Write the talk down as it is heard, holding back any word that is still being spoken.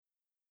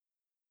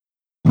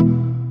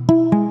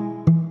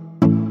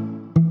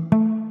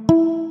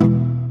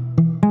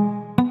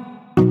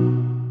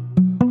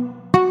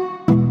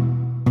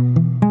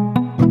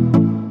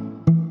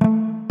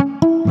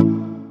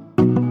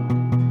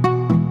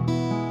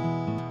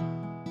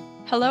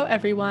Hello,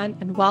 everyone,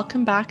 and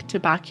welcome back to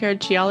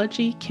Backyard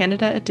Geology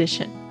Canada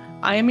Edition.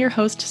 I am your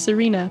host,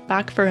 Serena,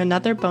 back for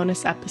another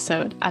bonus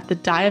episode at the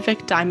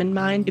Diavik Diamond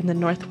Mine in the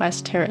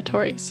Northwest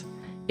Territories.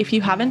 If you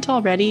haven't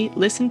already,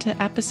 listen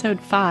to episode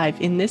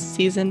 5 in this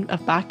season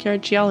of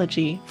Backyard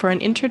Geology for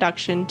an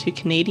introduction to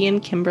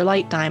Canadian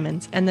kimberlite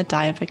diamonds and the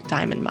Diavik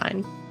Diamond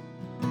Mine.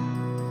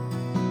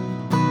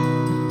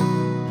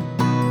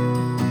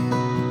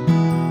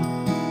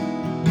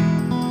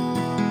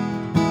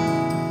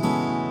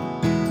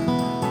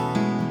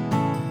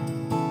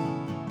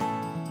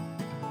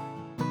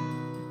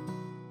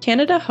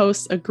 Canada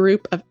hosts a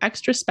group of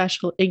extra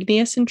special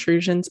igneous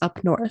intrusions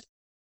up north.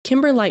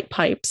 Kimberlite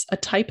pipes, a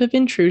type of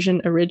intrusion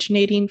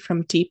originating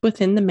from deep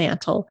within the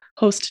mantle,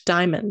 host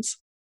diamonds.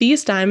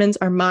 These diamonds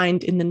are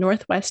mined in the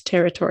Northwest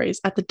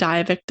Territories at the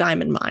Diavik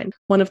Diamond Mine,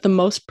 one of the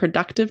most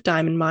productive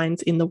diamond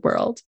mines in the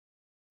world.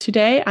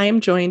 Today, I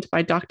am joined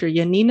by Dr.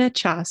 Janina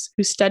Chas,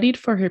 who studied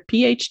for her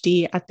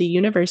PhD at the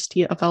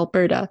University of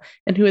Alberta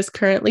and who is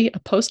currently a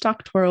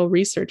postdoctoral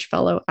research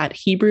fellow at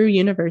Hebrew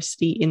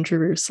University in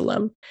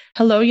Jerusalem.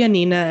 Hello,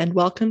 Janina, and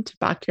welcome to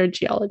Backyard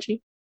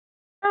Geology.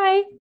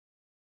 Hi.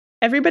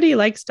 Everybody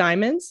likes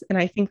diamonds, and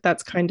I think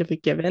that's kind of a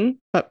given.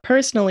 But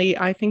personally,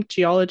 I think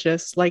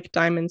geologists like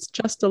diamonds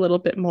just a little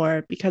bit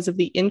more because of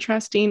the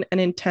interesting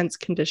and intense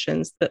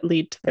conditions that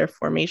lead to their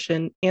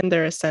formation and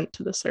their ascent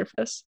to the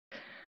surface.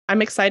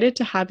 I'm excited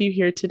to have you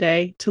here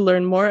today to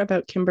learn more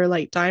about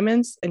kimberlite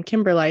diamonds and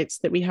kimberlites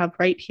that we have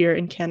right here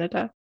in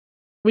Canada.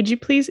 Would you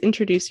please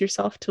introduce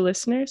yourself to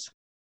listeners?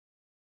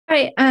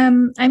 Hi,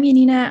 I'm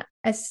Janina.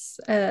 As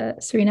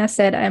Serena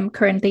said, I'm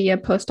currently a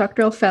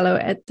postdoctoral fellow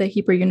at the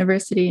Hebrew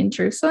University in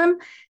Jerusalem.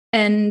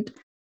 And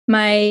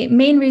my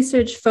main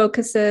research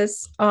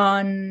focuses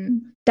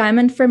on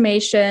diamond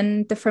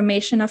formation, the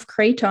formation of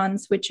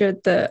cratons, which are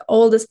the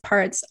oldest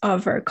parts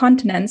of our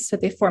continents. So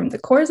they form the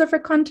cores of our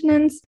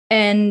continents,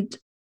 and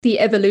the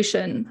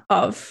evolution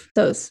of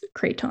those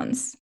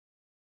cratons.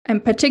 I'm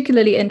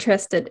particularly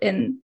interested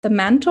in the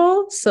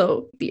mantle,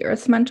 so the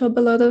earth mantle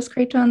below those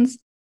cratons,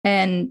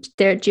 and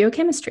their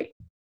geochemistry.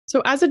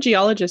 So, as a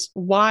geologist,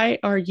 why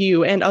are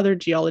you and other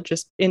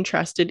geologists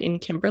interested in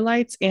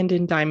kimberlites and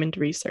in diamond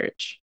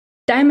research?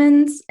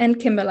 Diamonds and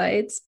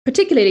kimberlites,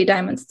 particularly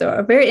diamonds, though,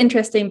 are very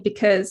interesting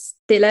because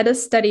they let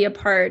us study a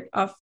part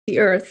of the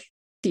earth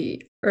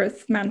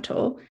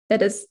mantle,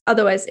 that is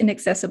otherwise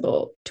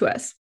inaccessible to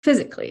us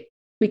physically.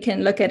 We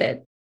can look at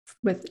it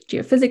with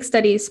geophysics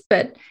studies,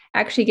 but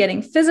actually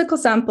getting physical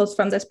samples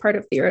from this part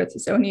of the earth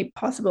is only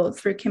possible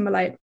through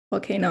kimberlite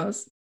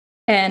volcanoes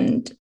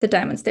and the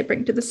diamonds they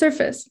bring to the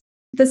surface.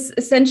 This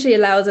essentially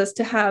allows us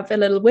to have a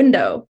little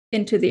window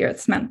into the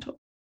earth's mantle.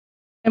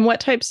 And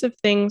what types of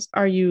things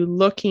are you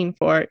looking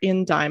for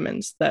in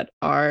diamonds that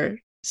are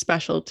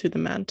special to the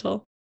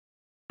mantle?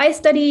 I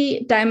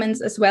study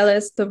diamonds as well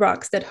as the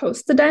rocks that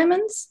host the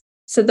diamonds.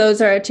 So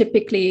those are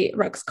typically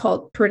rocks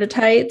called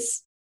peridotite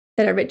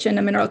that are rich in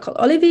a mineral called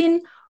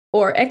olivine,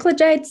 or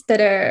eclogites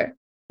that are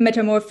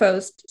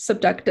metamorphosed,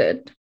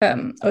 subducted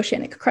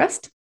oceanic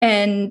crust.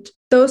 And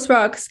those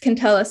rocks can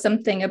tell us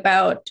something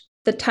about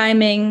the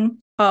timing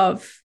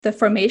of the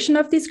formation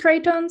of these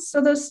cratons.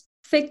 So those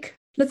thick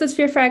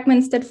lithosphere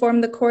fragments that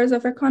form the cores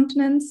of our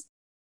continents,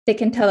 they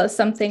can tell us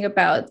something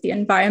about the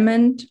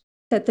environment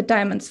that the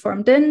diamonds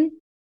formed in.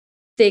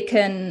 They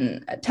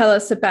can tell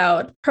us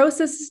about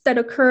processes that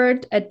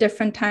occurred at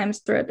different times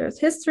throughout Earth's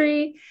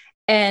history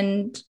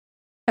and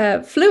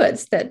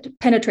fluids that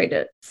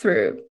penetrated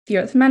through the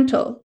Earth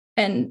mantle.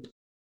 And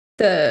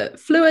the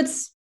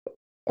fluids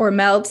or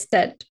melts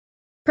that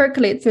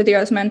percolate through the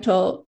Earth's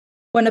mantle,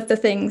 one of the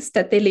things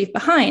that they leave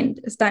behind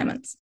is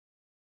diamonds.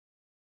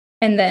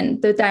 And then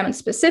the diamonds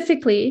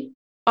specifically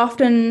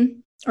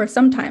often, or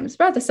sometimes,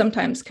 rather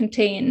sometimes,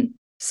 contain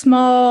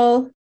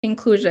small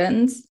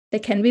inclusions. They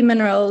can be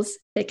minerals,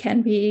 they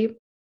can be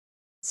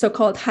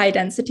so-called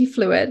high-density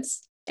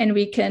fluids, and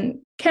we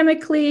can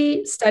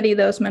chemically study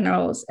those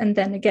minerals. And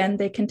then again,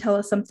 they can tell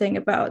us something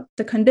about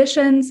the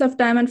conditions of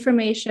diamond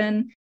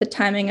formation, the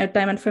timing of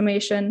diamond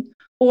formation,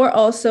 or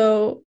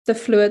also the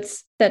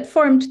fluids that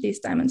formed these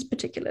diamonds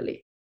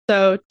particularly.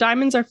 So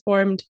diamonds are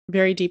formed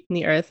very deep in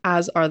the earth,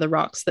 as are the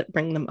rocks that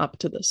bring them up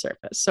to the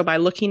surface. So by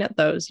looking at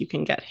those, you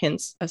can get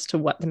hints as to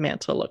what the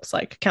mantle looks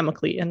like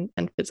chemically and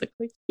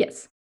physically.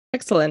 Yes.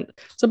 Excellent.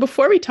 So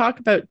before we talk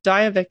about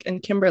Diavik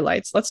and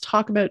kimberlites, let's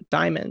talk about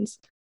diamonds.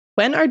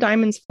 When are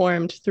diamonds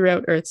formed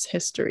throughout Earth's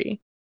history?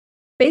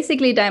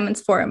 Basically,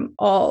 diamonds form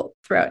all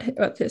throughout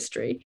Earth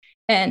history.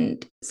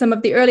 And some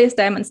of the earliest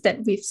diamonds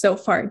that we've so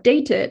far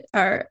dated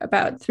are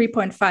about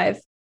 3.5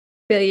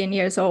 billion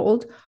years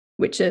old,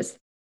 which is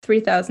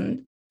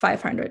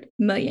 3,500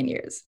 million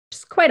years, which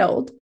is quite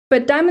old.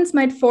 But diamonds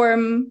might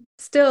form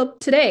still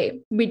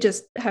today. We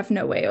just have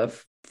no way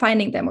of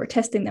finding them or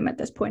testing them at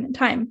this point in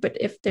time. But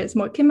if there's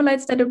more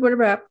kimberlites that would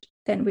erupt,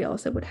 then we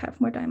also would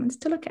have more diamonds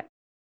to look at.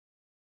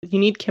 You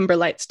need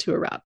kimberlites to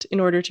erupt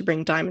in order to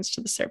bring diamonds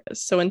to the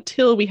surface. So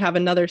until we have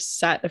another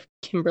set of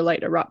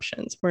kimberlite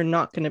eruptions, we're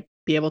not going to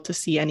be able to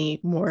see any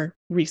more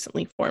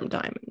recently formed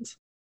diamonds.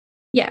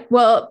 Yeah,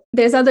 well,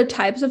 there's other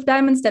types of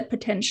diamonds that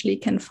potentially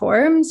can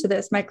form. So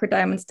there's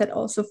microdiamonds that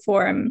also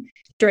form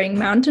during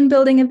mountain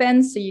building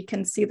events. So you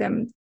can see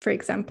them, for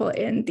example,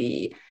 in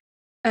the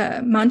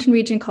mountain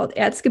region called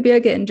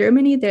Erzgebirge in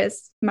Germany.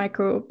 There's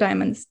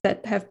microdiamonds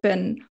that have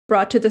been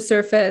brought to the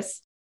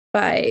surface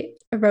by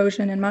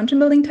erosion and mountain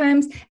building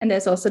times. And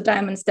there's also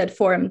diamonds that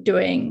form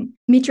during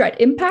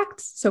meteorite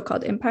impacts,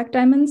 so-called impact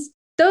diamonds.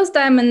 Those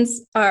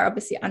diamonds are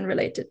obviously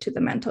unrelated to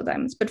the mantle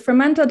diamonds, but for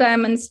mantle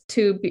diamonds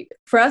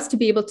for us to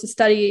be able to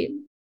study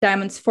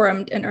diamonds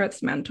formed in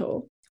Earth's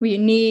mantle, we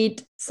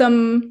need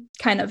some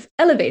kind of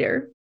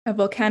elevator, a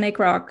volcanic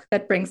rock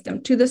that brings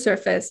them to the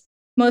surface.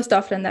 Most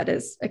often that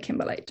is a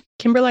kimberlite.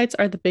 Kimberlites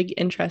are the big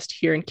interest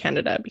here in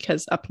Canada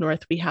because up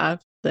north we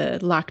have the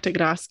Lac de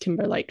Grasse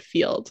kimberlite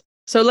field.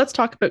 So let's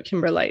talk about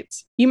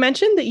kimberlites. You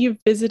mentioned that you've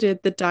visited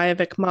the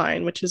Diavik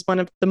mine, which is one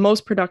of the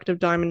most productive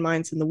diamond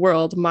mines in the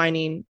world,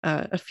 mining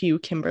a few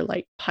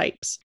kimberlite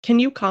pipes. Can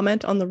you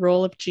comment on the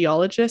role of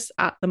geologists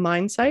at the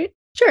mine site?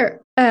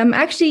 Sure.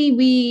 Actually,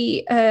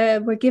 we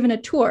were given a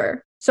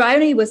tour. So I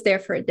only was there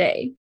for a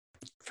day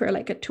for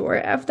like a tour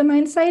of the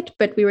mine site,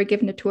 but we were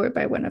given a tour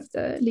by one of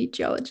the lead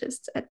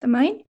geologists at the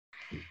mine.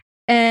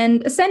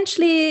 And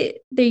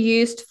essentially, they're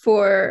used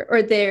for,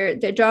 or their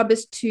job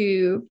is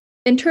to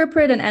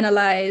interpret and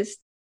analyze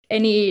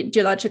any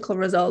geological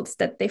results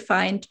that they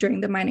find during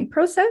the mining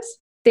process.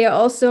 They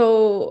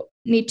also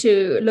need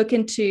to look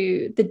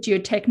into the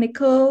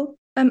geotechnical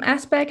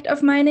aspect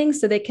of mining,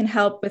 so they can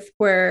help with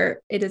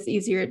where it is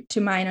easier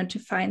to mine and to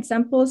find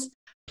samples.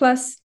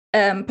 Plus,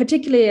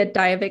 particularly at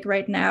Diavik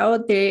right now,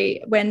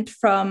 they went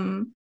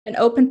from an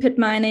open pit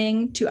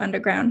mining to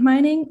underground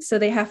mining. So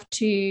they have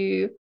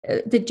to,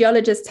 the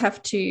geologists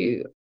have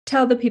to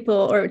tell the people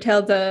or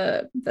tell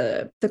the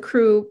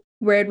crew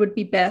where it would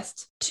be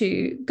best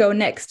to go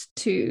next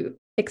to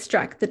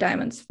extract the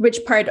diamonds,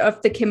 which part of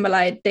the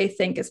kimberlite they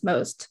think is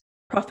most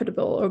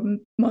profitable or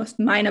most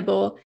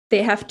mineable.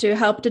 They have to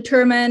help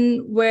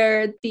determine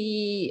where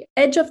the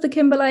edge of the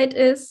kimberlite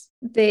is.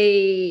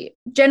 They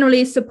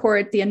generally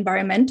support the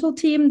environmental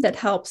team that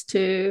helps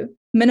to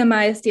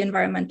minimize the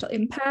environmental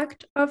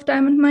impact of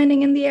diamond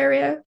mining in the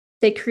area.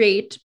 They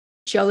create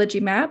geology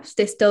maps.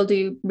 They still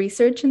do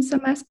research in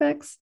some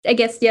aspects. I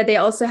guess, yeah, they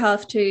also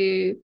have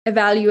to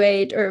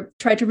evaluate or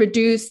try to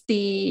reduce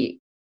the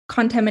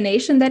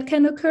contamination that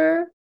can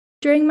occur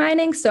during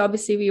mining. So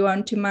obviously we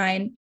want to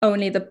mine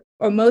only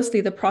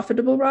mostly the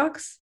profitable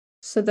rocks.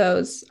 So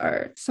those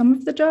are some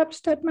of the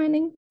jobs that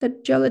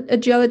a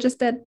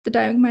geologist at the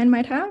Diavik mine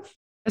might have.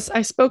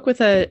 I spoke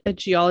with a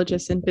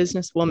geologist and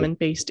businesswoman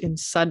based in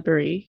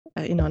Sudbury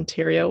in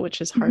Ontario, which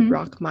is hard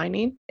rock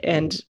mining.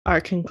 And our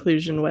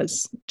conclusion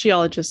was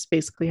geologists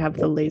basically have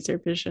the laser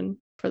vision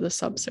for the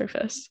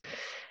subsurface.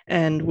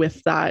 And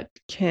with that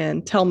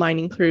can tell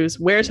mining crews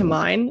where to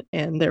mine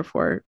and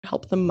therefore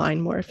help them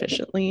mine more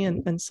efficiently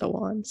and so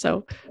on.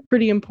 So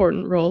pretty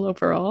important role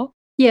overall.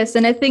 Yes,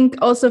 and I think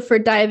also for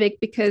Diavik,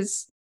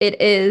 because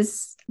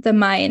the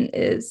mine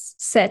is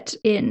set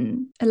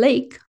in a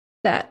lake,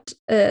 that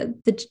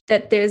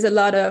there's a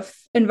lot of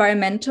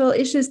environmental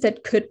issues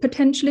that could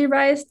potentially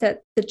rise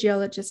that the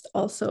geologists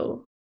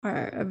also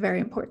are a very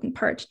important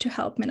part to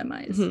help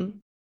minimize.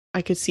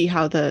 I could see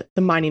how the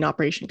mining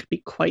operation could be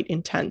quite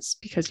intense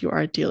because you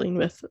are dealing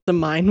with the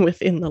mine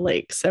within the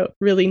lake. So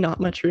really not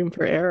much room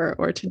for error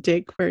or to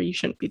dig where you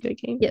shouldn't be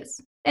digging.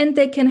 Yes. And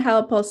they can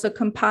help also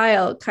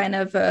compile kind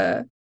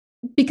of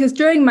because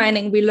during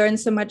mining, we learn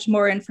so much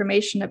more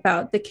information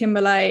about the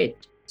kimberlite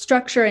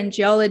structure and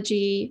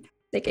geology,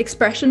 like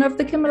expression of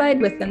the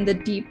kimberlite within the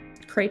deep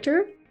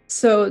crater.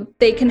 So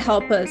they can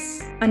help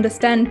us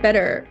understand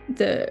better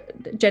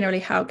generally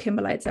how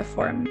kimberlites are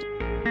formed.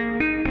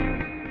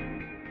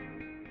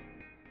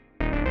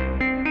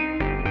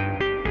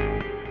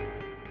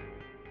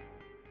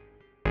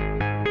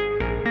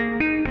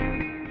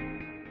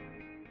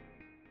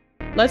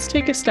 Let's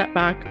take a step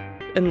back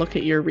and look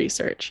at your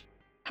research.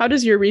 What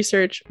does your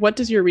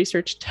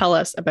research tell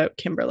us about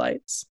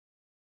kimberlites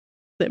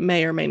that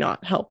may or may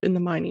not help in the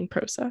mining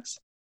process?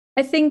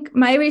 I think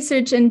my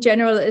research in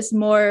general is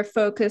more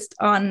focused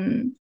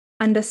on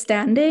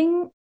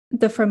understanding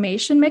the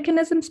formation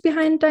mechanisms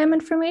behind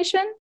diamond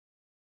formation.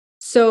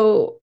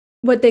 So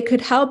what they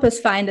could help us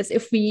find is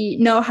if we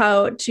know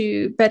how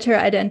to better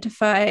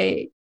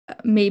identify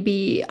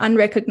maybe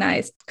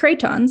unrecognized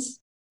cratons,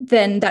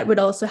 then that would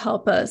also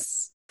help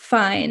us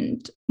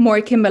find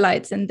more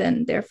kimberlites and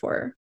then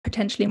therefore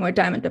potentially more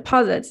diamond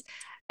deposits.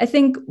 I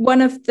think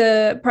one of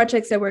the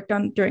projects I worked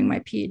on during my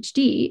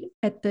PhD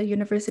at the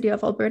University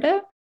of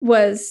Alberta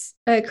was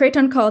a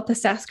craton called the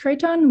Sask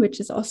Craton, which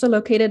is also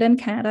located in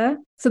Canada.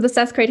 So the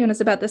Sask Craton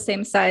is about the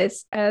same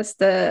size as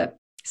the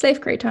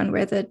Slave Craton,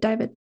 where the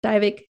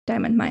Diavik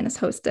diamond mine is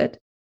hosted.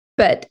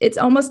 But it's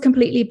almost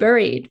completely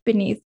buried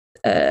beneath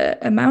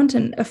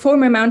a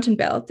former mountain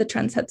belt, the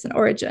Trans-Hudson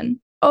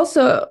origin.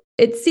 Also,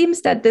 it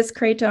seems that this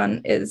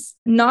craton is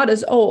not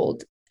as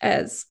old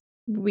as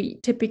we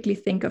typically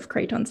think of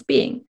cratons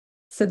being.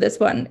 So this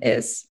one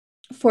is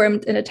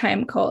formed in a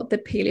time called the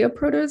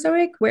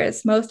Paleoproterozoic,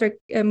 whereas most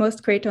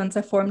cratons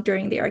are formed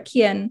during the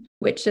Archean,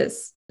 which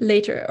is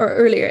later or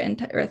earlier in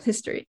Earth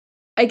history.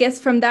 I guess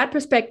from that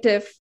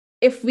perspective,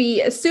 if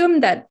we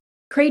assume that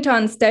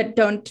cratons that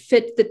don't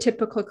fit the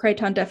typical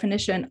craton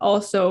definition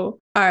also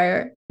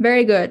are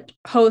very good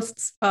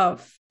hosts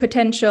of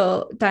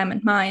potential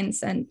diamond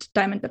mines and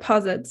diamond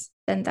deposits,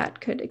 then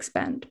that could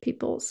expand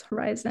people's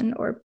horizon,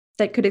 or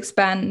that could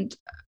expand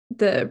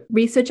the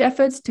research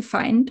efforts to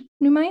find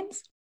new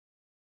mines.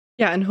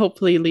 Yeah, and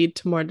hopefully lead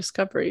to more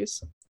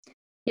discoveries.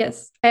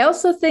 Yes. I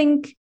also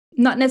think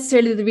not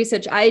necessarily the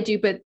research I do,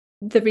 but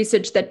the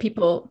research that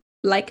people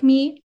like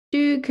me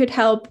do could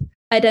help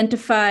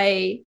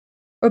identify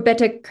or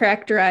better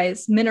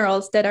characterize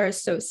minerals that are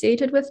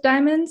associated with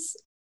diamonds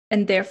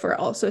and therefore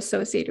also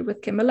associated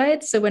with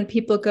kimberlites. So when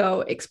people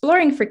go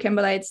exploring for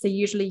kimberlites, they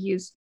usually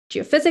use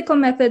geophysical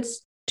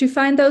methods to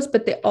find those,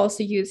 but they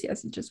also use,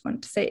 yes, I just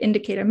want to say,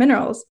 indicator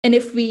minerals. And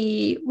if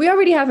we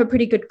already have a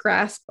pretty good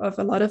grasp of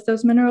a lot of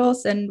those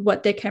minerals and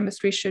what their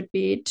chemistry should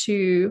be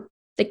to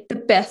like the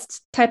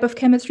best type of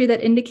chemistry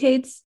that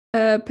indicates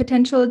a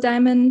potential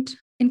diamond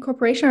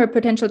incorporation or a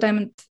potential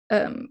diamond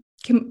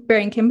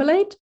bearing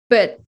kimberlite.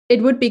 But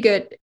it would be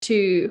good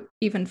to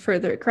even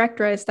further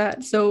characterize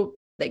that. So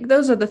like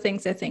those are the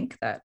things I think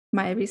that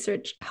my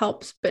research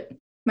helps, but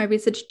my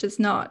research does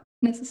not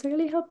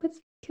necessarily help with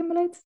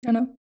kimberlites. I don't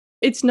know.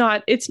 It's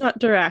not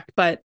direct,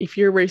 but if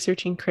you're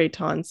researching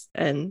cratons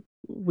and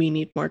we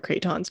need more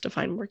cratons to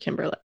find more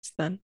kimberlites,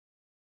 then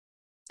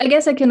I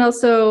guess I can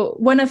also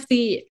one of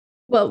the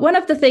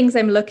things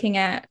I'm looking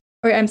at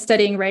or I'm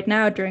studying right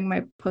now during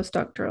my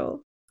postdoctoral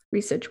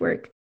research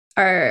work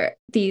are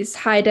these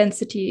high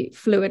density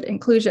fluid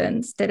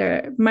inclusions that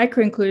are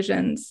micro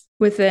inclusions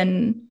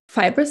within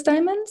fibrous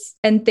diamonds.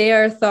 And they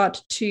are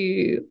thought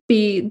to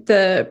be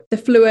the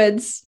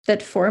fluids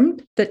that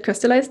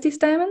crystallize these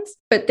diamonds.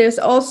 But there's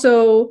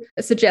also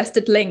a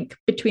suggested link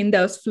between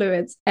those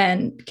fluids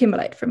and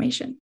kimberlite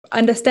formation.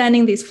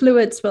 Understanding these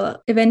fluids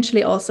will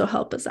eventually also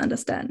help us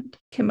understand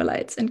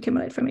kimberlites and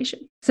kimberlite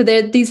formation. So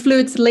these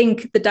fluids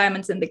link the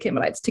diamonds and the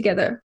kimberlites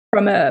together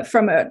from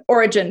an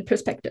origin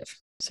perspective.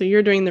 So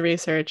you're doing the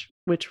research,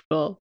 which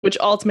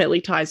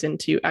ultimately ties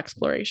into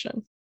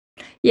exploration.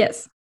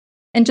 Yes.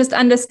 And just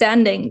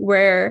understanding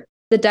where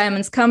the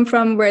diamonds come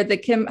from,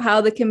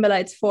 how the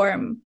kimberlites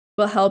form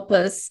will help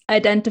us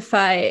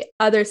identify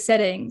other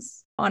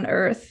settings on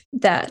Earth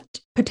that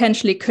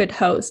potentially could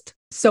host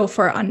so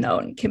far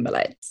unknown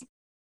kimberlites.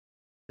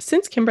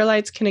 Since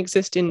kimberlites can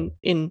exist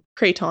in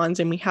cratons,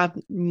 and we have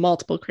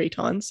multiple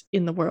cratons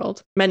in the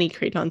world, many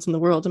cratons in the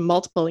world and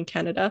multiple in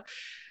Canada,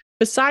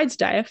 besides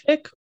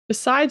Diavik,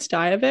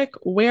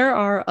 where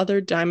are other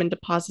diamond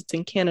deposits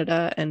in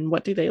Canada and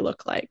what do they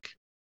look like?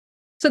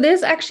 So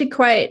there's actually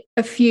quite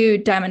a few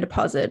diamond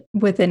deposits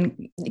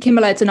within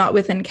kimberlites are not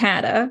within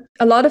Canada.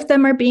 A lot of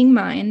them are being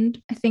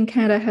mined. I think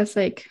Canada has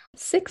like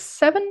 6,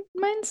 7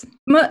 mines.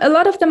 A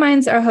lot of the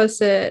mines are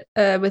hosted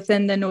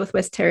within the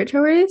Northwest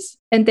Territories,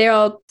 and they're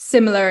all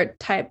similar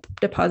type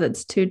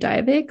deposits to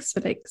Diavik. So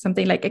like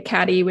something like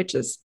Ekati, which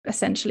is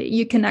essentially,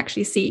 you can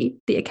actually see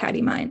the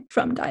Ekati mine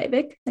from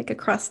Diavik, like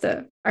across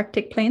the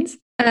Arctic plains.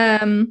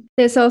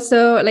 There's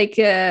also like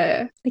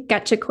Gahcho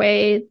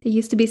Kué. There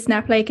used to be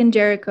Snap Lake in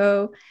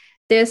Jericho.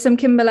 There's some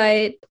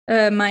kimberlite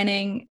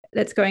mining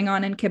that's going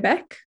on in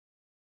Quebec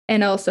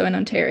and also in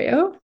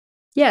Ontario.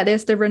 Yeah,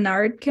 there's the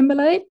Renard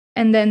kimberlite.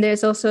 And then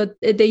there's also,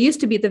 there used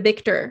to be the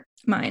Victor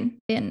mine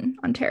in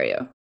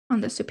Ontario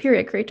on the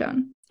Superior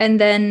Craton. And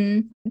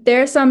then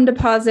there are some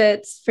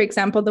deposits, for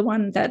example, the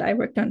one that I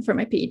worked on for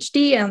my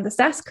PhD on the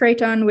Sask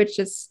Craton, which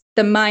is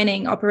the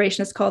mining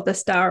operation is called the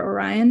Star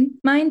Orion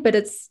mine, but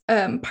it's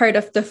part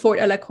of the Fort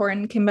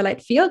Elacorn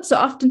kimberlite field. So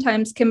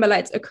oftentimes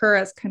kimberlites occur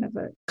as kind of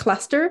a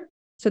cluster.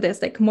 So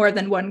there's like more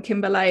than one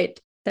kimberlite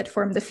that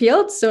form the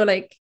field. So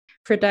like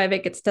for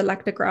Diavik, it's the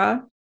Lac de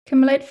Gras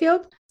kimberlite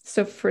field.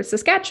 So for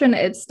Saskatchewan,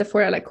 it's the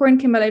Fort Elacorn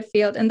kimberlite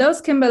field. And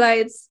those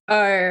kimberlites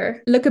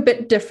look a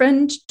bit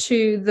different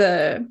to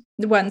the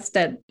ones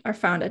that are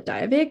found at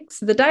Diavik.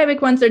 So the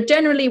Diavik ones are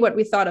generally what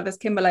we thought of as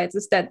kimberlites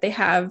is that they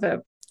have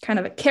a kind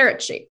of a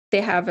carrot shape.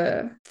 They have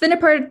a thinner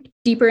part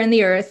deeper in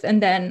the earth,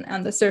 and then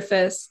on the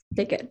surface,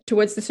 they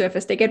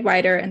get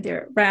wider and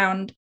they're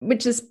round,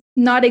 which is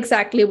not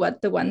exactly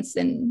what the ones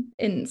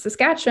in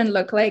Saskatchewan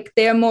look like.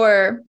 They are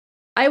more,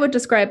 I would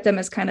describe them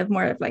as kind of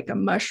more of like a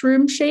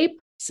mushroom shape.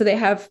 So they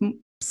have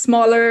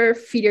smaller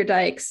feeder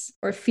dikes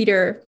or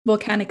feeder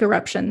volcanic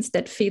eruptions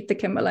that feed the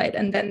kimberlite,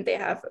 and then they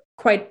have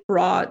quite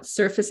broad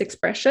surface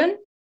expression.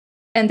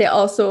 And they're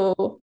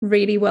also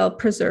really well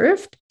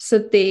preserved. So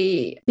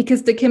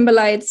because the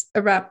kimberlites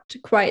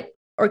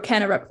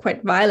can erupt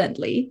quite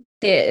violently,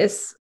 there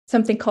is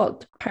something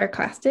called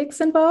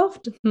pyroclastics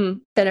involved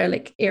that are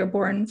like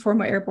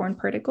former airborne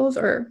particles.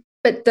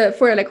 But the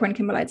Fort Elacorn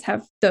kimberlites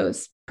have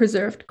those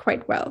preserved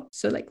quite well.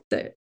 So like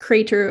the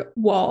crater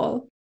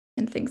wall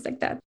and things like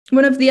that.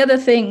 One of the other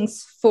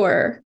things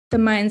for the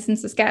mines in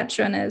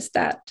Saskatchewan is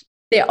that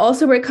They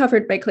also were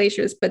covered by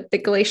glaciers, but the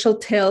glacial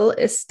till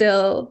is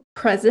still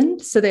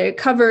present. So they're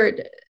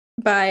covered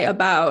by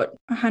about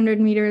 100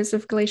 meters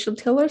of glacial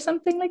till or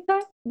something like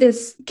that.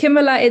 There's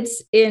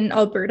kimberlites in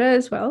Alberta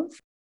as well,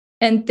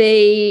 and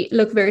they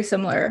look very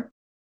similar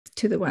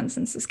to the ones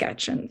in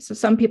Saskatchewan. So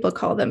some people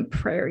call them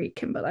prairie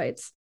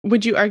kimberlites.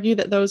 Would you argue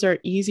that those are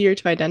easier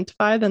to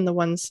identify than the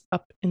ones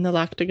up in the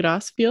Lac de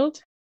Grasse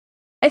field?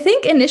 I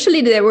think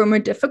initially they were more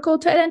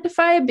difficult to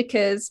identify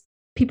because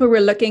people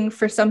were looking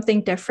for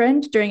something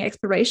different during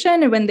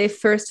exploration. And when they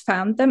first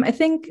found them, I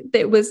think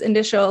it was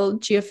initial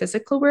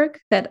geophysical work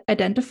that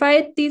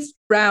identified these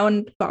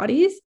round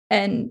bodies.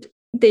 And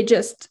they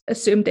just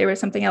assumed they were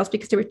something else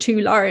because they were too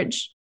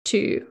large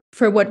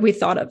for what we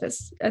thought of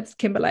as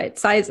kimberlite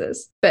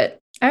sizes. But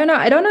I don't know.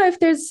 I don't know if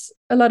there's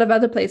a lot of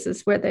other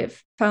places where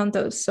they've found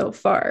those so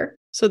far.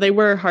 So they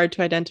were hard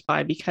to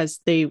identify because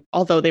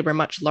although they were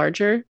much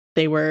larger,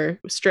 they were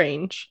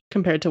strange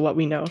compared to what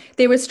we know.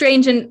 They were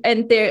strange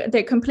and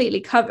they're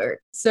completely covered.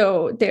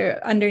 So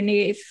they're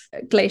underneath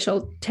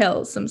glacial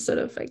till, some sort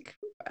of like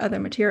other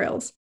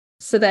materials.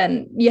 So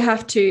then you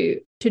have to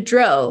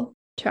drill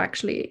to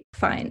actually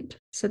find.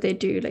 So they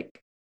do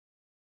like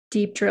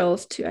deep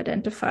drills to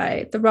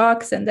identify the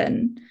rocks. And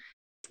then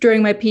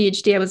during my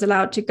PhD, I was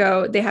allowed to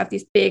go. They have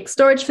these big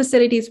storage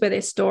facilities where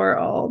they store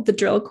all the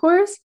drill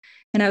cores.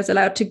 And I was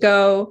allowed to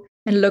go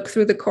and look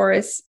through the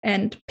cores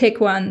and pick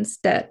ones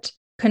that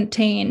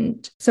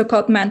contained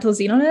so-called mantle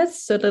xenoliths,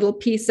 so little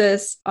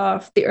pieces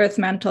of the earth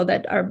mantle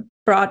that are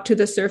brought to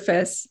the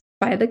surface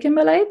by the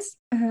kimberlites.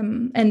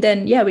 And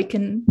then, we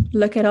can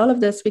look at all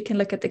of this. We can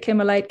look at the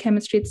kimberlite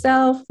chemistry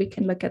itself. We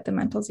can look at the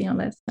mantle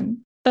xenolith. And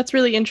that's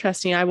really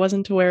interesting. I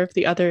wasn't aware of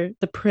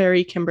the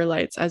prairie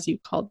kimberlites, as you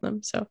called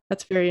them. So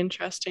that's very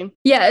interesting.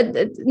 Yeah,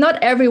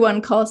 not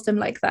everyone calls them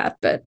like that,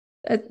 but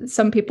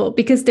some people,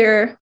 because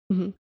they're...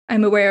 Mm-hmm.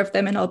 I'm aware of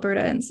them in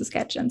Alberta and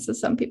Saskatchewan, so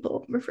some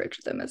people refer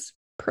to them as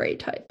prairie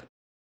type.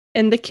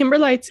 And the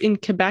kimberlites in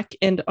Quebec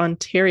and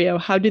Ontario,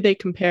 how do they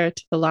compare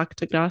to the Lac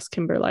de Grasse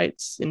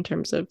kimberlites in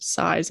terms of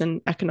size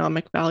and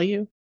economic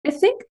value? I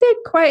think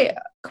they're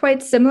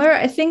quite similar.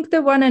 I think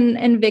the one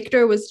in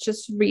Victor was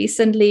just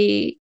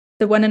recently,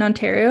 the one in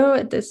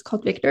Ontario, this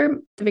called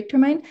Victor, the Victor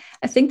mine.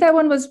 I think that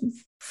one was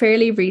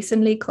fairly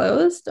recently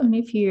closed, only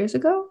a few years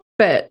ago.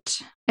 But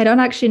I don't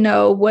actually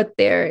know what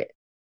their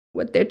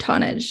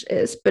tonnage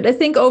is. But I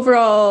think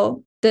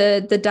overall,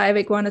 the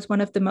Diavik one is one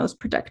of the most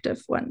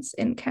productive ones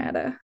in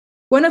Canada.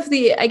 One of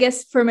the, I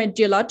guess, from a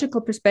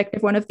geological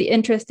perspective, one of the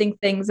interesting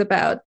things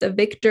about the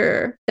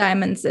Victor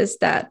diamonds is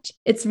that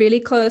it's really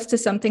close to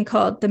something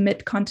called the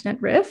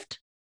Mid-Continent Rift,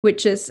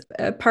 which is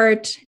a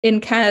part in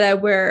Canada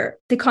where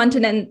the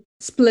continent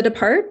split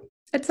apart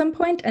at some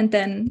point and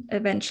then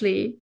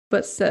eventually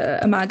was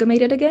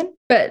amalgamated again.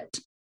 But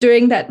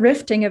during that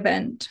rifting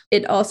event,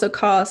 it also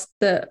caused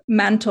the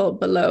mantle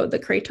below the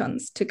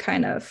cratons to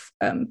kind of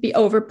be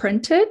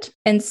overprinted.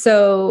 And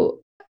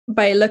so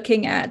by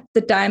looking at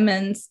the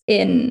diamonds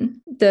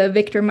in the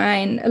Victor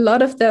mine, a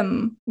lot of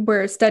them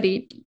were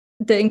studied.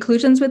 The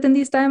inclusions within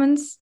these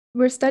diamonds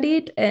were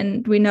studied,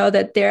 and we know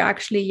that they're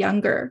actually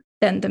younger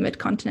than the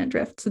Mid-Continent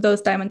Rift. So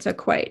those diamonds are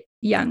quite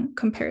young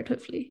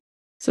comparatively.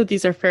 So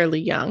these are fairly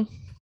young.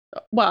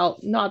 Well,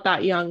 not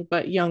that young,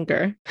 but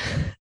younger.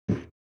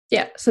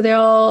 Yeah, so they're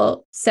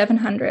all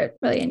 700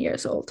 million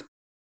years old.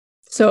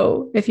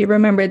 So if you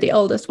remember, the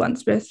oldest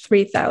ones were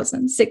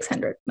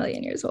 3,600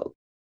 million years old.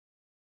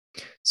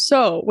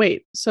 So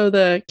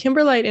the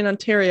kimberlite in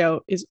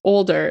Ontario is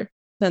older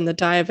than the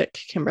Diavik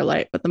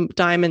kimberlite, but the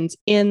diamonds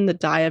in the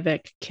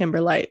Diavik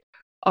kimberlite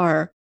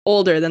are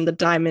older than the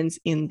diamonds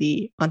in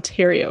the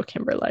Ontario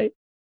kimberlite.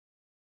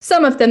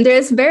 Some of them,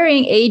 there's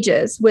varying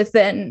ages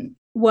within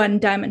one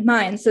diamond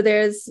mine. So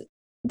there's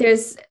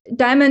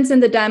diamonds in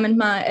the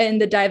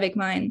Diavik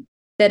mine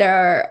that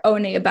are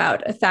only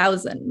about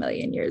 1,000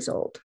 million years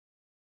old,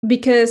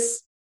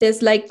 because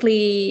there's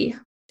likely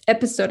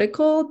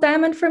episodical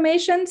diamond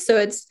formation. So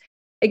it's,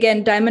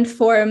 again, diamond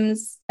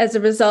forms as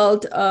a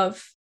result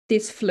of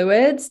these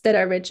fluids that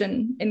are rich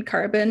in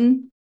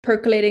carbon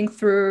percolating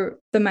through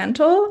the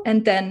mantle,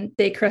 and then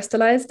they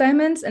crystallize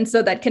diamonds. And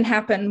so that can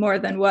happen more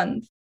than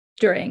once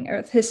during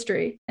Earth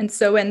history. And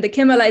so when the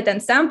kimberlite then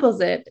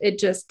samples it, it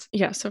just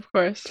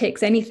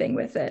takes anything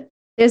with it.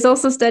 There's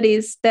also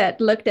studies that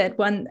looked at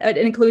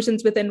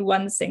inclusions within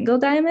one single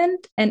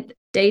diamond and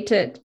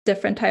dated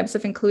different types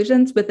of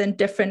inclusions within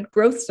different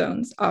growth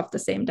zones of the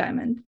same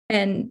diamond.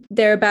 And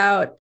they're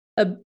about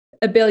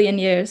a billion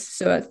years,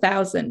 so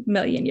 1,000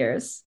 million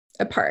years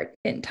apart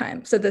in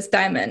time. So this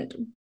diamond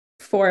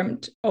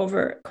formed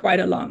over quite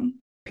a long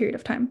period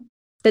of time.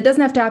 That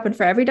doesn't have to happen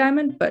for every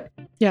diamond, but...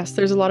 Yes,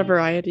 there's a lot of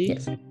variety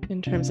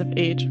in terms of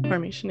age,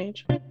 formation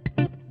age.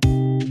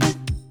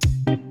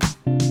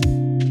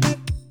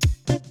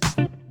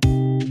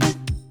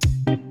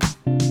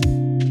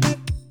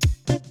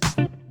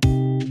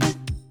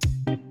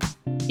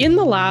 In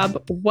the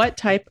lab, what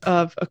type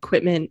of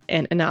equipment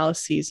and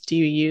analyses do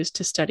you use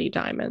to study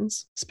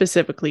diamonds,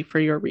 specifically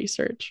for your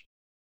research?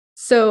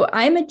 So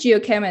I'm a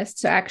geochemist,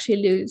 so I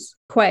actually use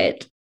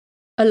quite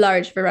a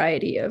large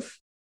variety of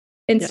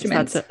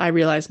instruments. Yes, I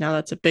realize now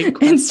that's a big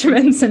question.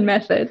 Instruments and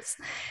methods.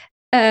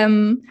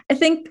 I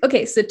think,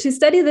 okay, so to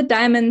study the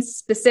diamonds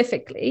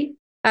specifically,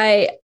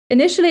 I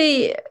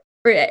initially,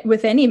 or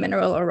with any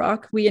mineral or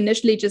rock, we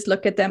initially just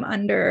look at them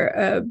under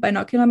a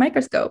binocular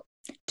microscope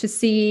to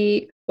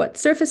see what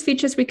surface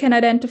features we can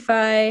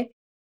identify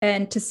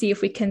and to see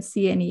if we can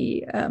see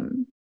any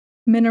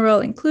mineral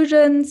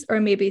inclusions or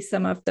maybe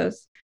some of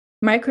those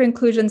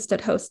microinclusions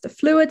that host the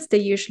fluids. They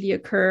usually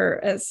occur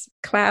as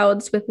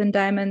clouds within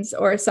diamonds,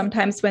 or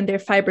sometimes when they're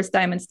fibrous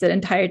diamonds, the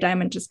entire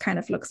diamond just kind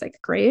of looks like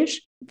grayish.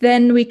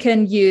 Then we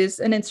can use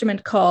an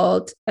instrument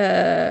called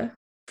a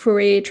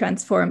Fourier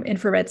transform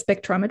infrared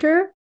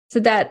spectrometer.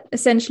 So that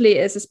essentially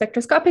is a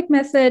spectroscopic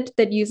method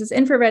that uses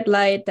infrared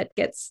light that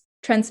gets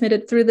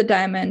transmitted through the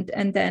diamond,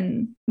 and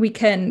then we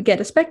can get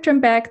a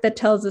spectrum back that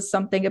tells us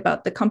something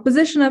about the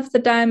composition of the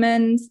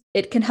diamonds.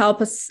 It can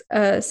help us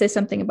say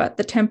something about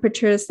the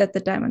temperatures that the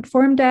diamond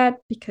formed at,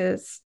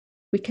 because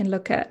we can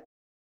look at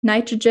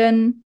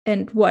nitrogen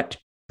and what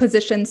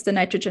positions the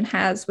nitrogen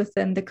has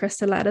within the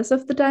crystal lattice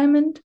of the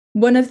diamond.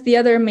 One of the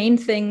other main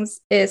things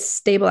is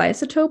stable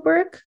isotope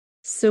work.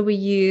 So we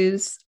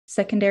use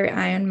secondary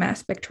ion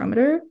mass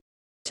spectrometer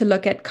to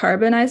look at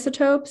carbon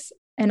isotopes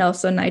and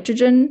also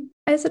nitrogen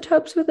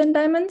isotopes within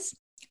diamonds.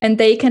 And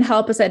they can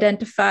help us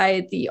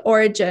identify the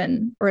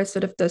origin or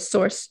sort of the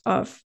source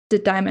of the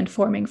diamond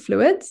forming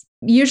fluids.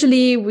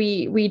 Usually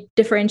we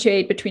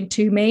differentiate between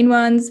two main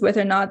ones,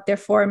 whether or not they're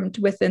formed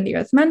within the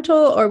Earth's mantle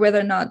or whether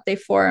or not they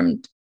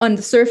formed on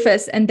the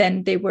surface and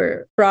then they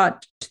were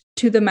brought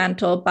to the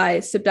mantle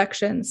by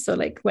subduction. So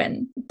like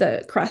when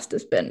the crust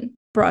has been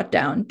brought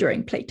down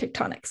during plate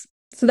tectonics.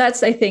 So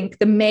that's, I think,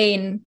 the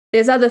main.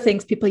 There's other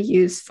things people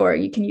use for,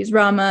 you can use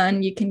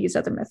Raman, you can use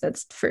other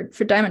methods for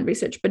diamond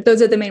research, but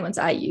those are the main ones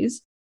I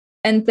use.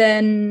 And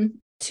then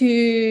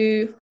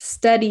to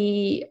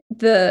study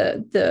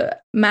the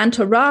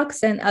mantle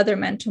rocks and other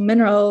mantle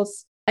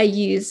minerals, I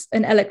use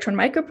an electron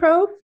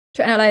microprobe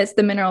to analyze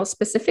the minerals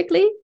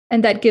specifically.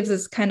 And that gives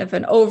us kind of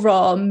an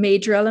overall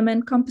major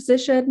element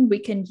composition. We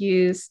can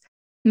use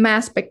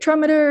mass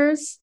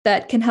spectrometers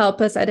that can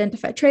help us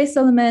identify trace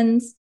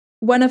elements.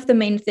 One of the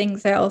main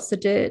things I also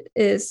did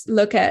is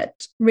look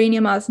at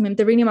rhenium osmium,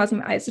 the rhenium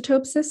osmium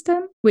isotope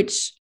system,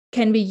 which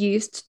can be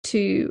used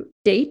to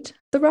date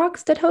the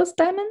rocks that host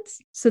diamonds.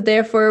 So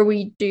therefore,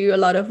 we do a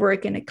lot of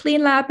work in a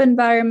clean lab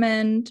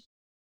environment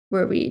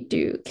where we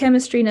do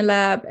chemistry in a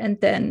lab, and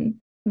then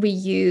we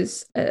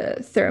use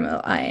a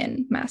thermal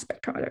ionization mass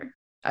spectrometer.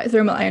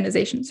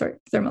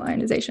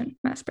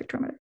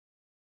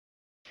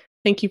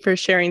 Thank you for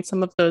sharing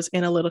some of those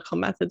analytical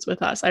methods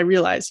with us. I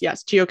realize,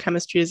 yes,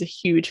 geochemistry is a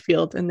huge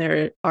field, and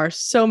there are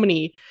so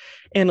many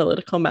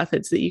analytical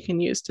methods that you can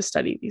use to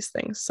study these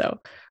things. So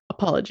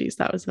apologies,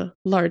 that was a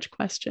large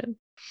question.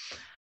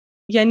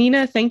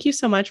 Janina, thank you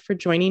so much for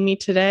joining me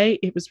today.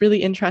 It was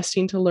really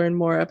interesting to learn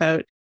more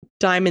about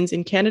diamonds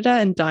in Canada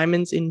and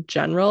diamonds in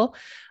general.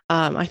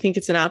 I think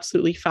it's an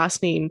absolutely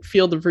fascinating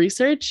field of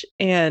research,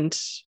 and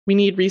we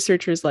need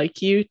researchers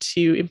like you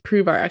to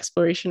improve our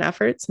exploration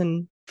efforts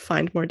and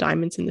find more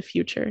diamonds in the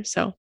future.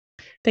 So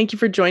thank you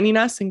for joining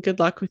us, and good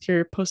luck with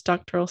your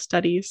postdoctoral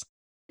studies.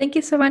 Thank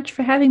you so much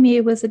for having me.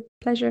 It was a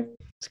pleasure.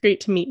 It's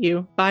great to meet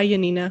you. Bye,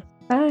 Janina.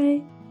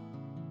 Bye.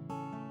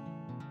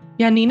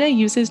 Janina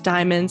uses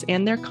diamonds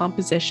and their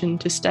composition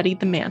to study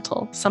the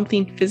mantle,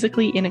 something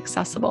physically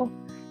inaccessible.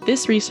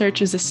 This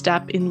research is a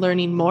step in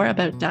learning more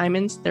about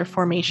diamonds, their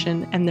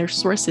formation, and their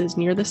sources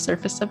near the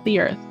surface of the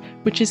Earth,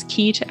 which is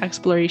key to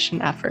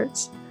exploration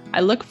efforts.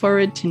 I look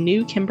forward to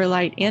new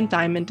kimberlite and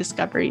diamond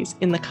discoveries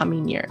in the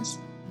coming years.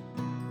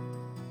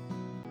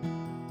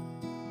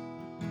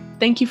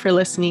 Thank you for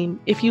listening.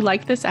 If you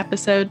like this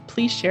episode,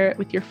 please share it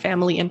with your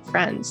family and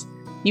friends.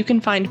 You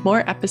can find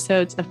more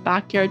episodes of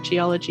Backyard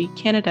Geology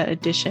Canada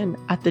Edition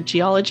at the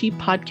Geology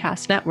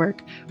Podcast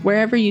Network,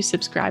 wherever you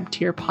subscribe to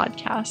your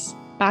podcasts.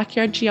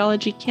 Backyard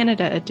Geology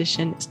Canada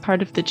Edition is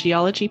part of the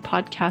Geology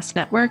Podcast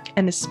Network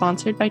and is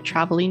sponsored by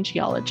Traveling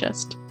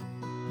Geologist.